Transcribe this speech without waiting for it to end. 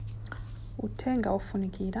Uthenga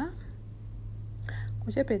ofunikira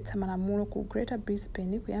kuchepetsa malamulo ku Greater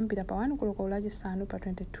Brisbane kuyambira pa 1 koloko lachisanu pa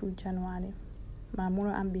 22 January. Malamulo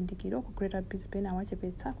a mbindikiro ku Greater Brisbane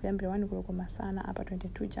awachepetsa kuyambira 1 koloko masana apa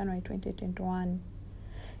 22 January 2021.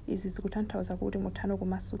 Izi zikutanthauza kuti muthano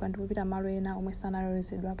kumasuka ndi kupita malo ena omwe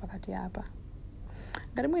sanalolezedwa pakati apa.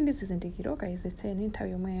 Ngati muli ndi zizindikiro kayezetseni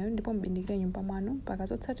nthawi yomweyo ndipo mbindikire nyumba mwanu mpaka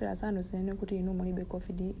zotsatira zanu zinene kuti inu mulibe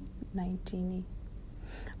COVID-19.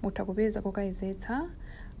 Mutha kupeza kokayezetsa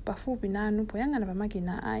pafupi nanu poyang'ana pa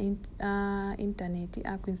makina a intaneti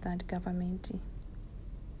a Queensland Government.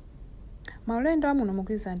 Maulendo amuno mu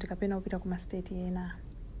Queensland kapena kupita ku mastate ena.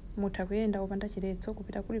 Mutha kuyenda opanda chiletso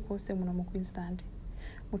kupita kulikonse muno mu Queensland.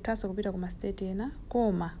 Muthanso kupita ku mastate ena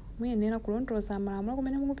koma muyenera kulondoloza malamulo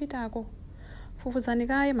kumene mukupitako. Fufuzani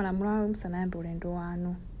kaye malamulo awo musanayambe ulendo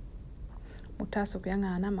wanu. Muthanso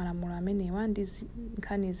kuyang'ana malamulo amenewa ndi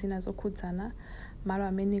nkhani zina zokhudzana malo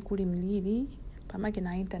amene kuli mliri pa makina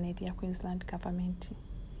a intaneti ya Queensland Government.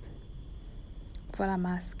 Kuvala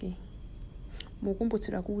maski.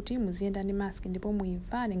 Mukumbutsidwa kuti muziyenda ndi maski ndipo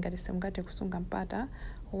muivale ngati simungathe kusunga mpata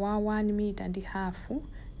wa 1.5 mita ndi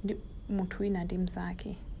munthu wina ndi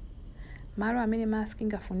mnzake. Malo amene maski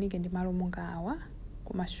ingafunike ndi malo monga awa: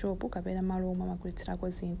 ku mashopu kapena malo omwe amagulitsirako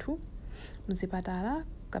zinthu, mzipatala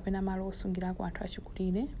kapena malo osungirako anthu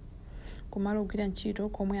achikulire, kumalo ogwira ntchito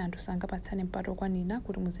komwe anthu sangapatsane mpata okwanira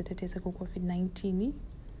kuti muziteteze ku COVID-19,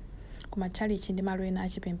 kumatchalichi ndi malo ena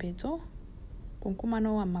achipembedzo,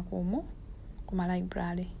 kumkumano wa makomo,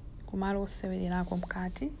 kumalibrary, kumalo osewererako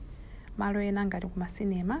mkati, malo ena ngati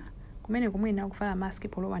kumasinema kumene kumwina kuvala maski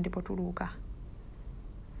polowa ndipo tuluka.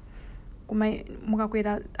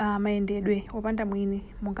 Mukakwera mayendedwe opanda mwini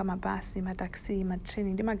monga mabasi, mataxi,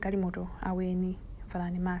 matreni ndi magalimoto aweni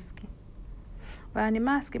valani maski. Valani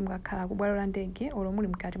maski mukakhala kubwalo la ndege olo muli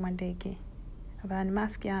mkati mwa ndege. Valani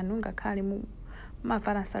maski anu ngakhale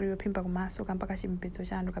mumavala nsalu yophimba kumaso kamba kachipembedzo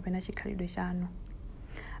chanu kapena chikhalidwe chanu.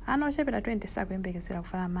 Ana ochepera 20 sakuyembekezera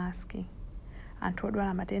kuvala maski. Anthu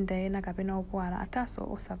odwala matenda ena kapena opwala athanso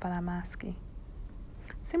osavala maski.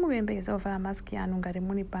 Simukuyembekeza kuvala maski anu ngati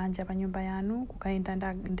muli panja pa nyumba yanu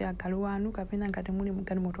kukayenda ndi agalu anu kapena ngati muli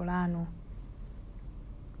mgalimoto lanu.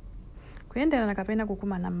 Kuyenderana kapena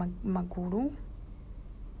kukumana magulu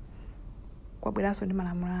kwabweranso ndi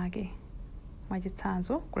malamulo ake.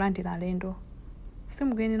 Mwachitsanzo kulandira alendo.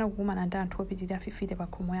 Simukuyenera kukumana ndi anthu opitirira 50 pa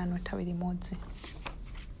khomo yanu nthawi limodzi.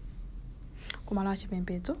 Kumalo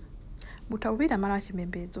achipembedzo. Mutha kupita malo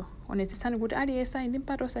achipembedzo. Onetsetsani kuti aliyense ali ndi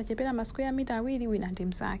mpata osachepera masquare mita 2 wina ndi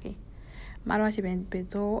mnzake. Malo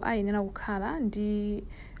achipembedzo ayenera kukhala ndi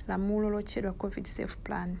lamulo lotchedwa COVID Safe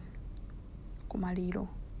Plan. Kumaliro.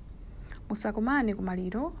 Musakumane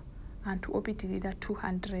kumaliro anthu opitirira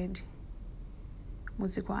 200.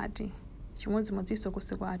 Muzikwati. Chimodzimodzinso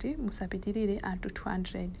kuzikwati musapitirire anthu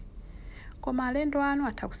 200. Koma alendo anu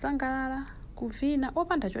atha kusangalala kuvina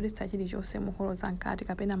opanda choletsa chilichonse muholo zamkati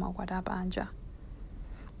kapena maukwati apanja.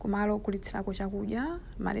 Kumalo okulitsirako chakudya,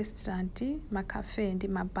 maresitanti, makafe ndi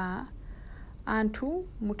mabaa, anthu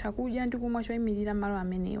mutha kudya ndi kumwa choyimirira malo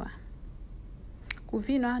amenewa.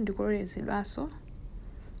 Kuvina ndi kulolezedwanso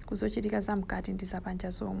kuzochitika zamkati ndi zapanja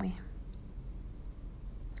zomwe.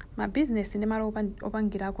 Mabizinesi ndi malo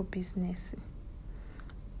opangirako bizinesi.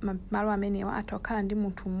 Malo amenewa atha kukhala ndi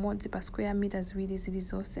munthu mmodzi pa square mita ziwiri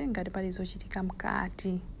zilizonse ngati pali zochitika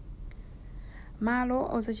mkati. Malo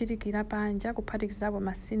ozochitikira panja kuphatikizirapo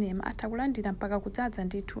masinema atha kulandira mpaka kudzaza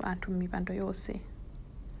ndithu anthu m'mipando yonse.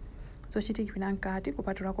 Zochitikira mkati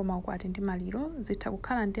kupatulako maukwati ndi maliro zitha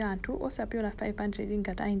kukhala ndi anthu osapyola 500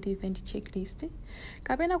 ngati ali ndi event checklist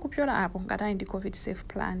kapena kupyola apo ngati ali ndi COVID Safe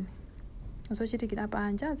Plan. Zochitikira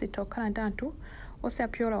panja zitha kukhala ndi anthu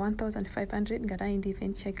osapyola 1500 ngati ali ndi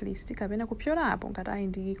event checklist kapena kupyola apo ngati ali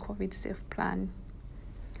ndi COVID Safe Plan.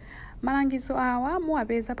 Malangizo awa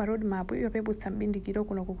muwapeza pa roadmap yopeputsa mbindikiro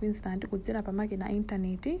kuno ku Queensland kudzera pa makina a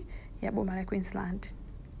intaneti ya boma la Queensland.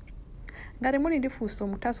 Ngati muli ndi funso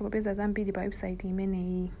muthanso kupeza zambiri pa website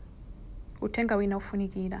imeneyi. Uthenga wina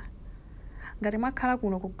ofunikira. Ngati mwakhala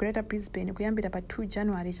kuno ku Greater Brisbane kuyambira pa 2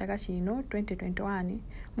 January chaka chino 2021,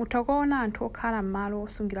 mutha kuona anthu okhala m'malo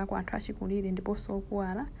osungirako anthu achikulire ndiponso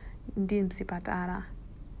okuwala ndi mzipatala.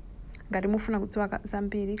 Ngati mufuna kudziwa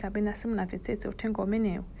zambiri kapena simunamvetsetse uthenga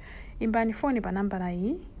umenewu, imbani foni pa nambala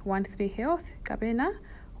iyi 13 Health kapena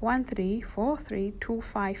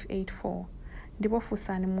 13432584 ndipo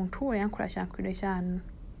funsani munthu woyankhula chiyankhulo chanu.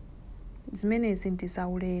 Zimenezi ndi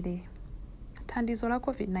zaulere. Thandizo la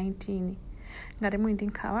COVID-19. Ngati muli ndi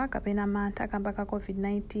nkhawa kapena mantha kamba ka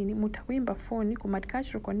COVID-19 mutha kuimba foni ku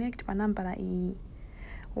Multicultural Connect pa nambala iyi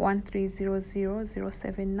 1300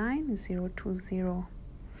 079 020.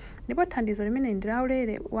 ndipo thandizo limene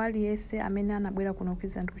ndilaulere waliyese amene anabwera kuno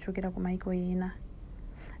kwiza ndi kuchokera ku maiko ena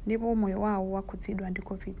ndipo moyo wawo wakhudzidwa ndi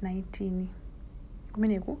COVID-19.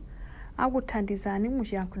 Kumeneku akuthandizani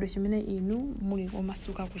muchiyankhulo chimene inu muli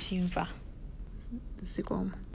omasuka kuchimva. Zikomo.